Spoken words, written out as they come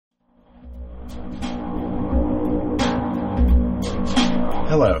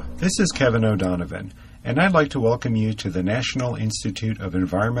Hello, this is Kevin O'Donovan, and I'd like to welcome you to the National Institute of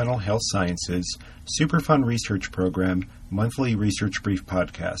Environmental Health Sciences Superfund Research Program Monthly Research Brief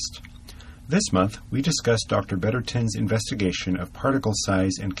Podcast. This month, we discussed Dr. Betterton's investigation of particle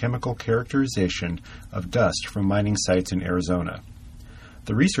size and chemical characterization of dust from mining sites in Arizona.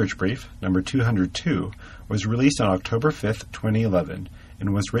 The research brief, number 202, was released on October 5, 2011,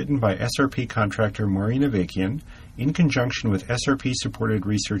 and was written by SRP contractor Maureen Avakian in conjunction with SRP-supported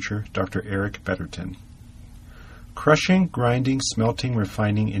researcher Dr. Eric Betterton. Crushing, grinding, smelting,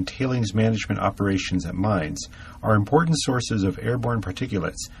 refining, and tailings management operations at mines are important sources of airborne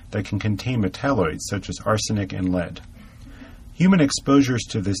particulates that can contain metalloids such as arsenic and lead. Human exposures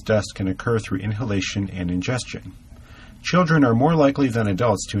to this dust can occur through inhalation and ingestion. Children are more likely than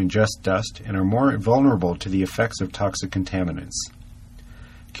adults to ingest dust and are more vulnerable to the effects of toxic contaminants.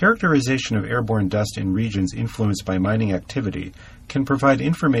 Characterization of airborne dust in regions influenced by mining activity can provide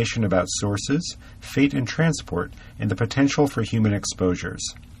information about sources, fate and transport, and the potential for human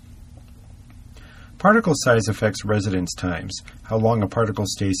exposures. Particle size affects residence times, how long a particle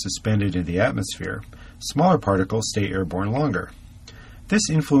stays suspended in the atmosphere. Smaller particles stay airborne longer. This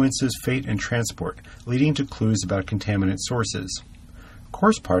influences fate and transport, leading to clues about contaminant sources.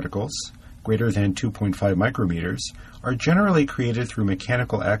 Coarse particles, greater than 2.5 micrometers, are generally created through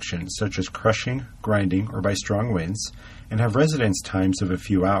mechanical actions such as crushing, grinding, or by strong winds, and have residence times of a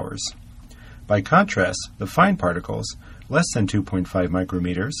few hours. By contrast, the fine particles, less than 2.5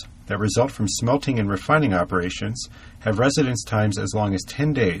 micrometers, that result from smelting and refining operations, have residence times as long as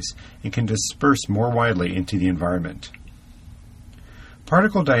 10 days and can disperse more widely into the environment.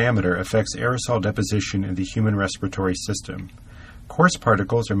 Particle diameter affects aerosol deposition in the human respiratory system. Coarse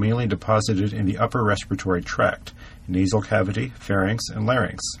particles are mainly deposited in the upper respiratory tract, nasal cavity, pharynx, and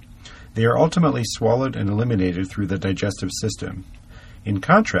larynx. They are ultimately swallowed and eliminated through the digestive system. In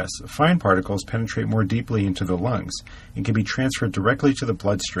contrast, fine particles penetrate more deeply into the lungs and can be transferred directly to the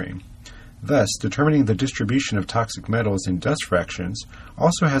bloodstream. Thus, determining the distribution of toxic metals in dust fractions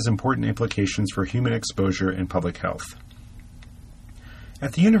also has important implications for human exposure and public health.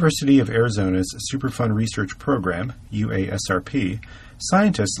 At the University of Arizona's Superfund Research Program, UASRP,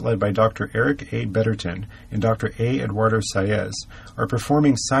 scientists led by Dr. Eric A. Betterton and Dr. A. Eduardo Saez are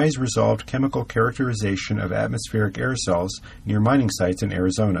performing size-resolved chemical characterization of atmospheric aerosols near mining sites in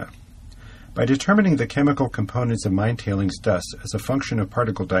Arizona. By determining the chemical components of mine tailings dust as a function of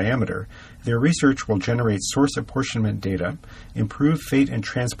particle diameter, their research will generate source apportionment data, improve fate and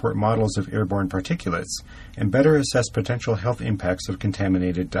transport models of airborne particulates, and better assess potential health impacts of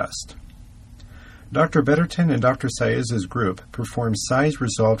contaminated dust. Dr. Betterton and Dr. Saez's group performed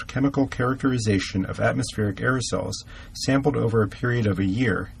size-resolved chemical characterization of atmospheric aerosols sampled over a period of a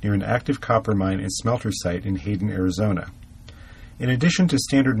year near an active copper mine and smelter site in Hayden, Arizona. In addition to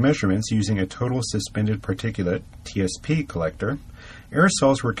standard measurements using a total suspended particulate (TSP) collector,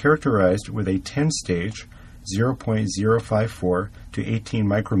 aerosols were characterized with a 10-stage 0.054 to 18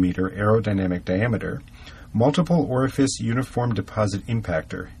 micrometer aerodynamic diameter, multiple orifice uniform deposit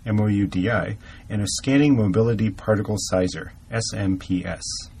impactor (MOUDI), and a scanning mobility particle sizer (SMPS).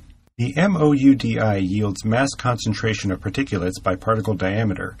 The MOUDI yields mass concentration of particulates by particle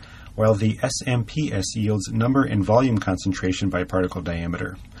diameter, while the SMPS yields number and volume concentration by particle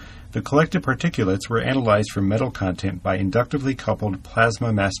diameter. The collected particulates were analyzed for metal content by inductively coupled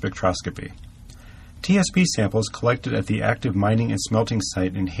plasma mass spectroscopy. TSP samples collected at the active mining and smelting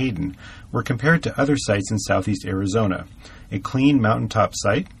site in Hayden were compared to other sites in southeast Arizona, a clean mountaintop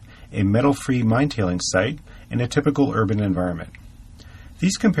site, a metal-free mine tailings site, and a typical urban environment.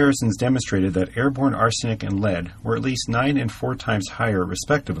 These comparisons demonstrated that airborne arsenic and lead were at least 9 and 4 times higher,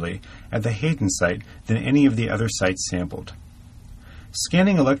 respectively, at the Hayden site than any of the other sites sampled.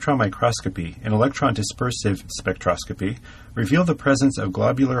 Scanning electron microscopy and electron dispersive spectroscopy revealed the presence of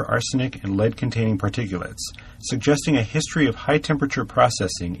globular arsenic and lead-containing particulates, suggesting a history of high-temperature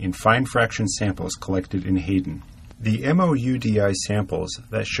processing in fine fraction samples collected in Hayden. The MOUDI samples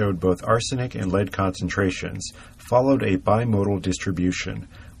that showed both arsenic and lead concentrations followed a bimodal distribution,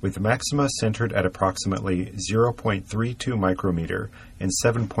 with maxima centered at approximately 0.32 micrometer and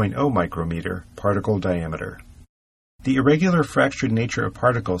 7.0 micrometer particle diameter. The irregular fractured nature of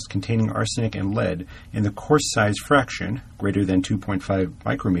particles containing arsenic and lead in the coarse size fraction, greater than 2.5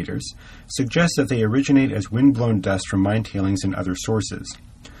 micrometers, suggests that they originate as wind-blown dust from mine tailings and other sources.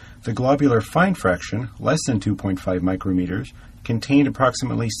 The globular fine fraction, less than 2.5 micrometers, contained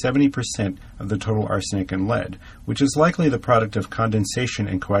approximately 70% of the total arsenic and lead, which is likely the product of condensation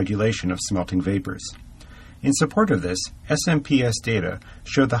and coagulation of smelting vapors. In support of this, SMPS data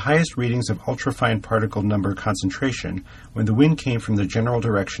showed the highest readings of ultrafine particle number concentration when the wind came from the general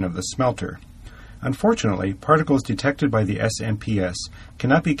direction of the smelter. Unfortunately, particles detected by the SMPS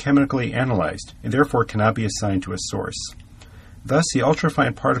cannot be chemically analyzed and therefore cannot be assigned to a source. Thus, the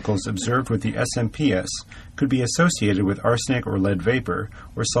ultrafine particles observed with the SMPS could be associated with arsenic or lead vapor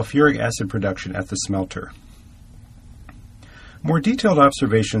or sulfuric acid production at the smelter. More detailed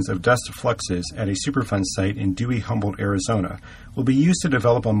observations of dust fluxes at a Superfund site in Dewey-Humboldt, Arizona, will be used to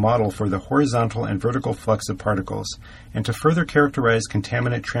develop a model for the horizontal and vertical flux of particles and to further characterize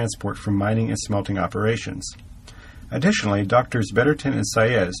contaminant transport from mining and smelting operations. Additionally, Drs. Betterton and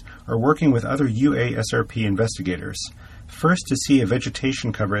Saez are working with other UASRP investigators, first to see if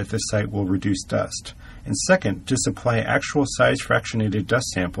vegetation cover at this site will reduce dust, and second, to supply actual size-fractionated dust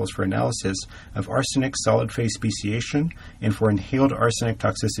samples for analysis of arsenic solid phase speciation and for inhaled arsenic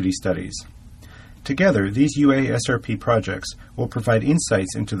toxicity studies. Together, these UASRP projects will provide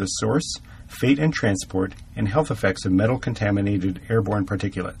insights into the source, fate and transport, and health effects of metal-contaminated airborne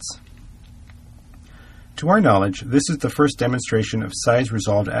particulates. To our knowledge, this is the first demonstration of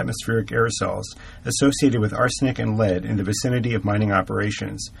size-resolved atmospheric aerosols associated with arsenic and lead in the vicinity of mining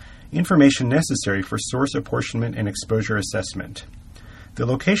operations, information necessary for source apportionment and exposure assessment. The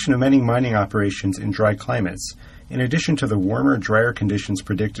location of many mining operations in dry climates, in addition to the warmer, drier conditions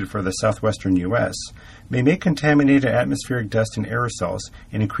predicted for the southwestern U.S., may make contaminated atmospheric dust and aerosols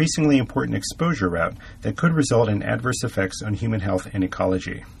an increasingly important exposure route that could result in adverse effects on human health and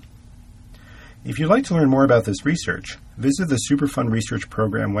ecology. If you'd like to learn more about this research, visit the Superfund Research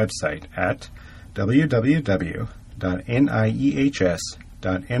Program website at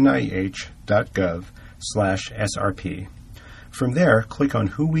www.niehs.nih.gov/SRP. From there, click on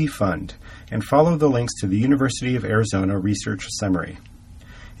Who We Fund and follow the links to the University of Arizona Research Summary.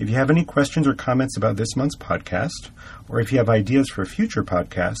 If you have any questions or comments about this month's podcast, or if you have ideas for future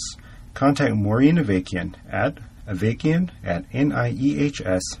podcasts, contact Maureen Avakian at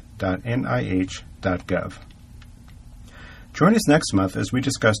avakian@niehs.nih.gov. Join us next month as we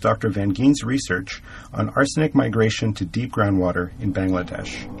discuss Dr. Van Geen's research on arsenic migration to deep groundwater in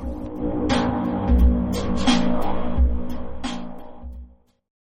Bangladesh.